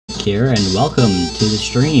here, and welcome to the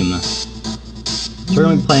stream. So we're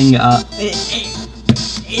going to be playing,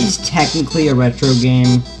 it's technically a retro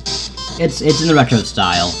game. It's in the retro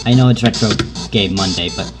style. I know it's Retro Game Monday,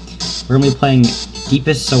 but we're going to be playing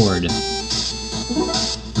Deepest Sword.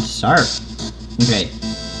 Let's start. Okay.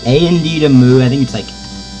 A and D to move, I think it's like,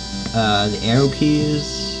 the arrow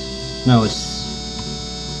keys? No, it's...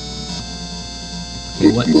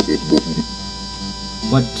 Okay, what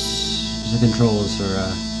is the controls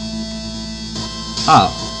for,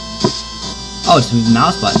 Oh, it's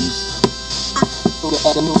mouse buttons.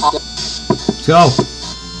 Let's go!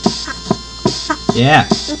 Yeah!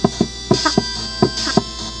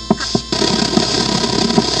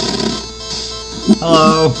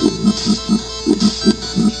 Hello!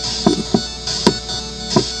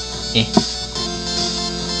 Eh.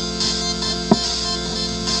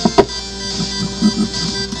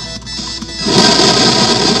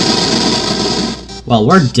 Well,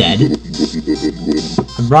 we're dead.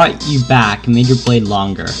 I brought you back and made your blade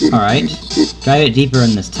longer. Alright? Drive it deeper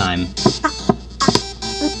in this time.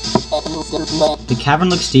 The cavern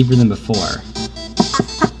looks deeper than before.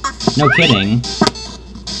 No kidding.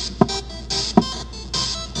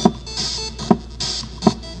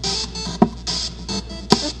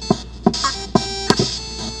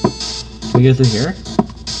 Can we go through here?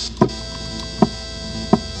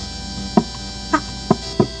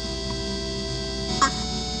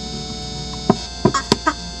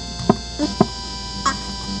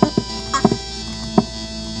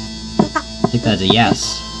 I think that's a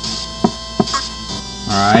yes.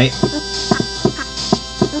 Alright.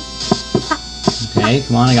 Okay,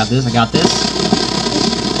 come on, I got this,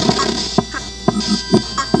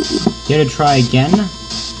 Here to try again?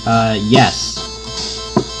 Yes.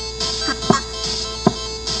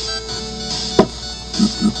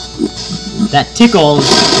 That tickles!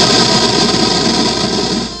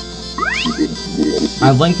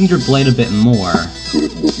 I've lengthened your blade a bit more.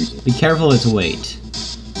 Be careful of its weight.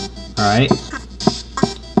 Alright.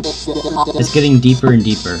 It's getting deeper and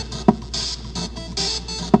deeper.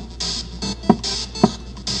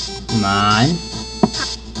 Come on.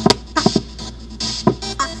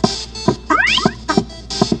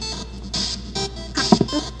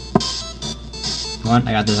 Come on,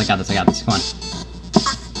 I got this, come on.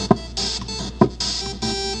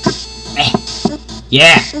 Eh!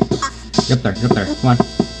 Yeah! Get up there, come on.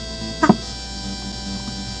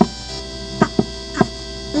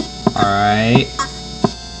 Alright.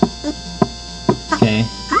 Okay.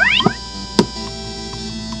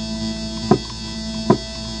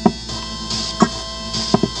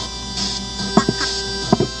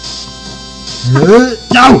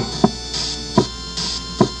 No!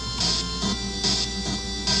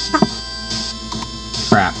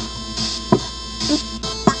 Crap.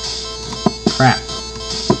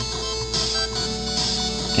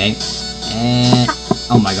 Okay. And...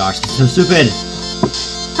 oh my gosh, this is so stupid!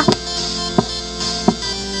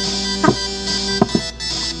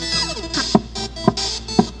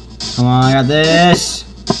 Come on, I got this!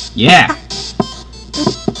 Yeah!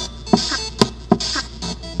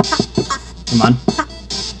 Come on.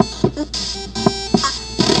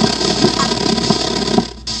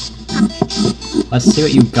 Let's see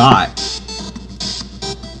what you got.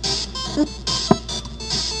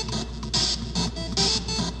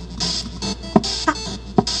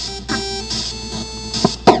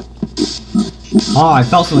 Oh, I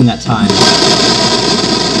felt something that time.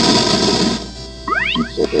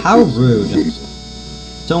 How rude.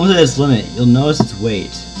 Don't let its limit, you'll notice its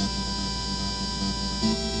weight.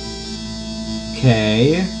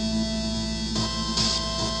 Okay.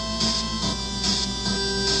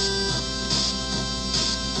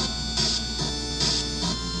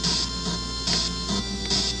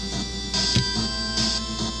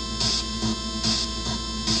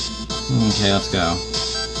 Okay, let's go.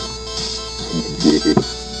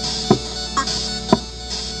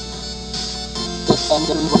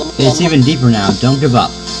 It's even deeper now, don't give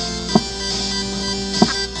up.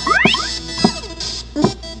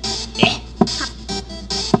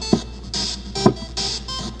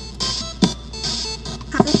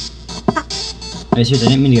 Wait, seriously, I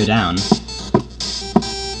didn't mean to go down.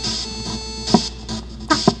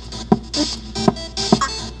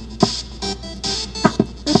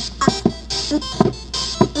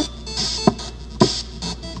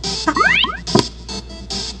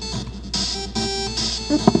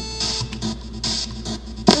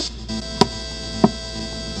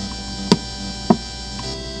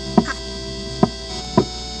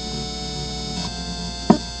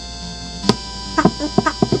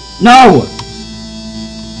 No!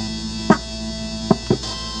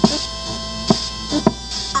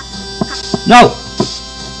 No!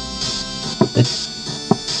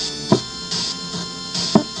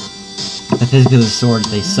 The physics of the sword,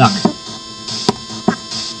 they suck.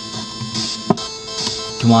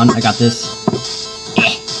 Come on, I got this.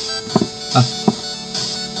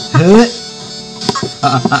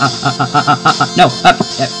 No! Up!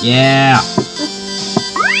 Yeah!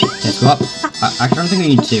 Let's go up. Actually, I don't think we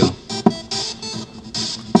need to.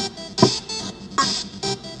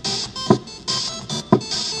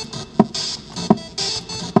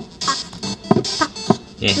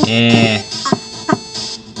 Yeah.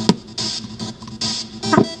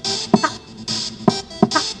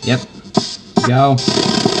 Yep. Go.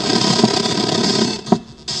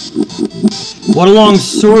 What a long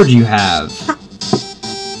sword you have.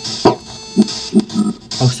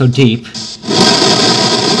 Oh, so deep.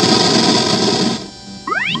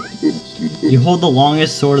 You hold the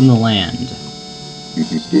longest sword in the land.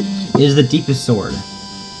 It is the deepest sword.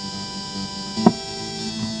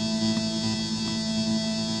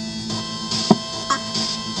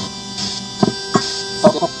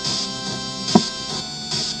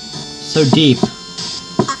 So deep.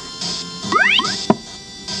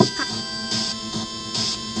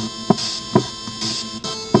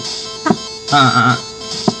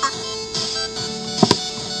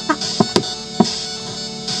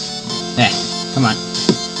 Come on.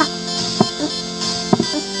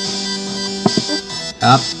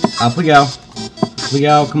 Up we go. Up we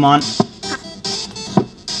go, come on.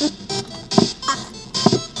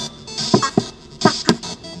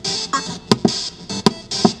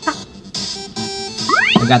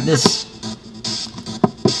 I got this.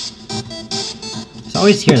 It's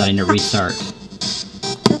always here that I need to restart.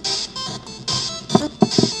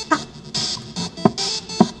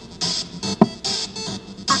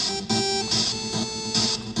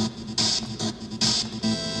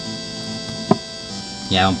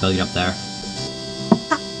 Yeah, I won't build it up there.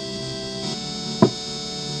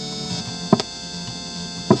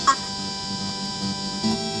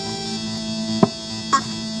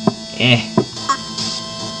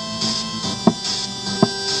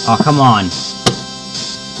 Oh, come on.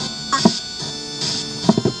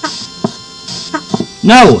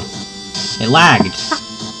 No! It lagged.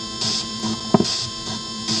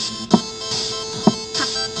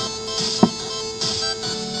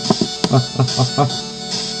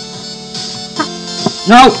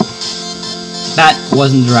 No! That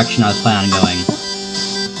wasn't the direction I was planning on going.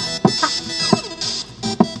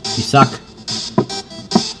 You suck.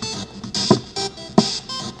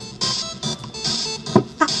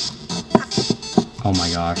 Oh my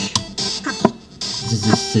gosh.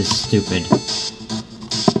 This is stupid.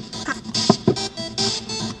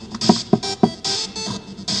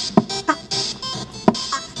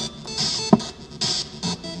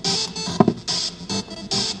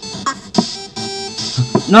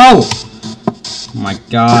 No! Oh my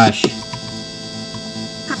gosh.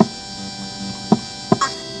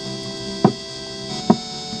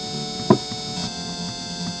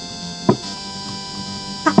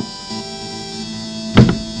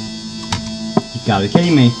 You gotta be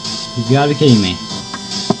kidding me. You gotta be kidding me.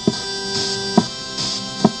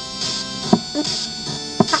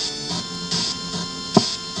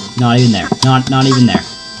 Not even there. Not even there.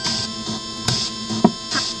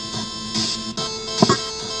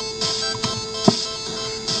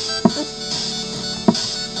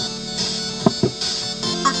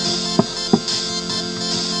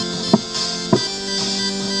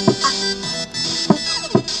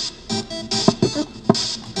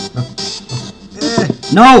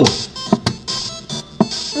 No!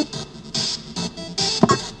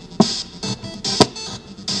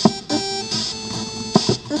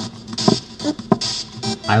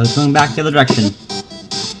 I was going back the other direction.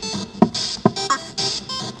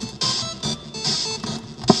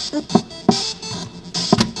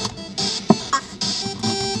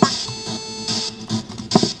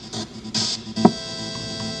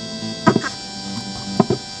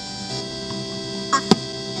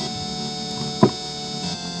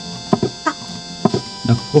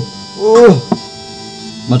 No. Oh.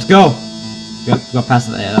 Let's go. Go past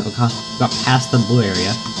the got past the blue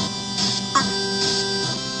area.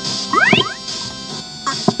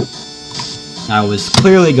 I was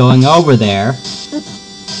clearly going over there.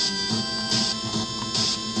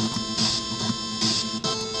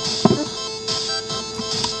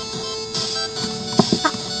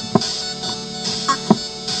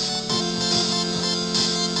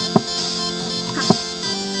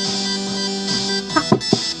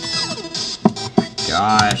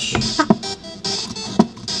 Gosh.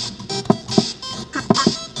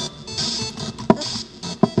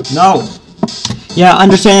 No! Yeah,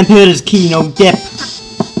 understand pivot is key, no dip.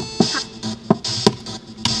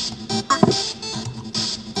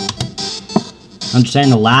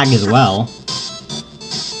 Understand the lag as well.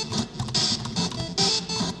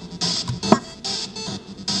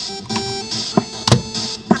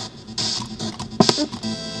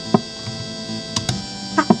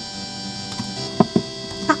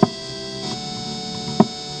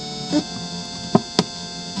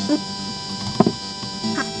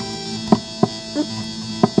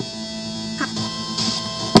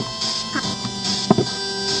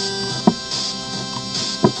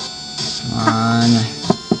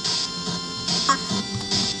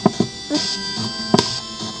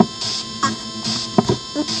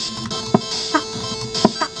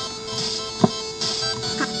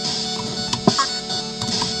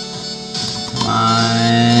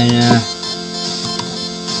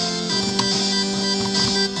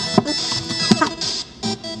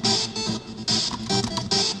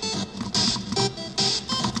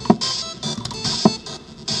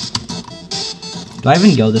 Do I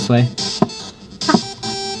even go this way?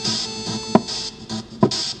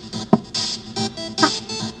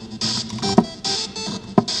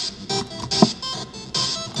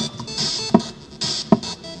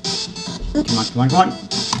 Come on, come on, come on!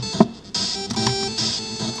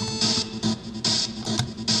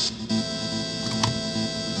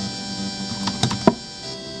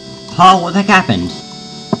 Oh, what the heck happened?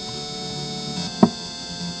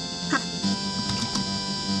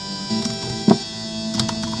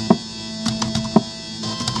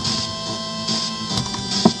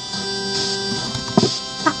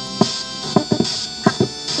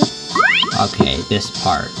 Okay, this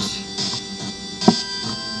part.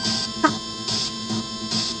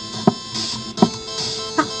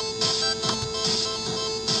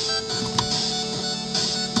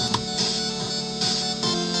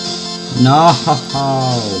 No!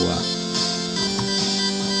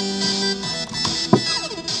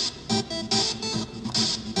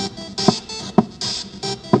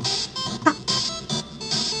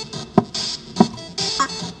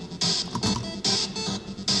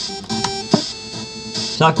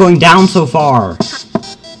 Stop going down so far!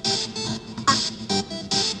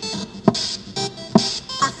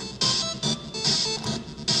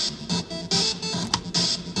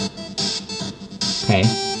 Okay.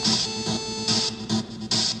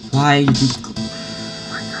 Why? Oh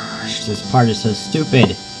my gosh, this part is so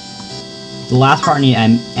stupid. The last part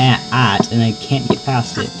I'm at, and I can't get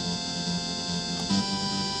past it.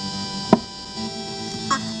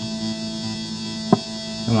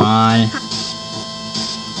 Come on.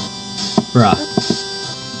 Bruh.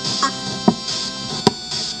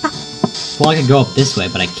 Well, I could go up this way,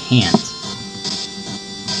 but I can't.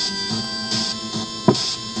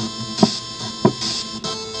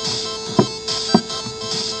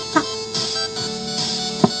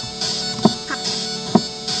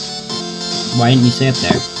 Why didn't you stay up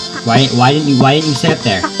there? Why didn't you stay up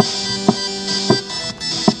there?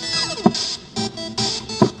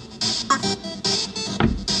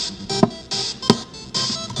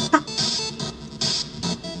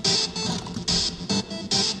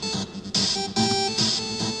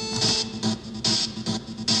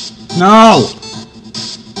 No!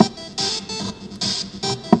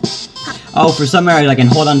 Oh, for some areas I can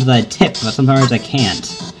hold onto the tip, but some areas I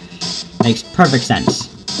can't. Makes perfect sense.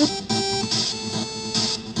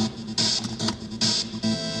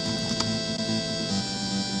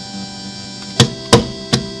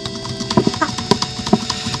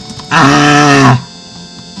 Ah!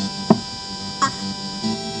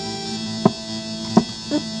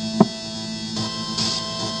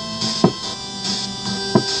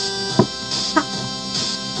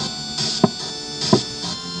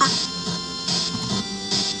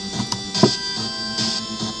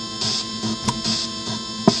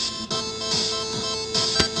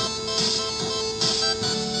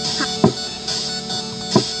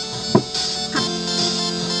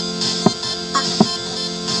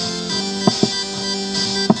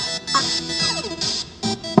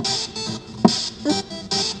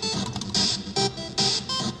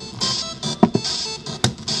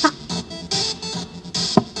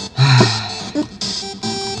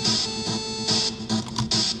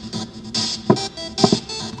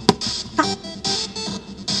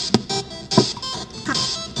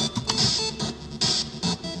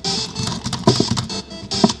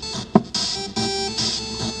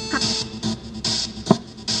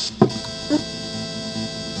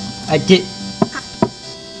 I did.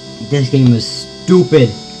 This game was stupid.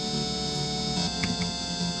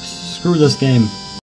 Screw this game.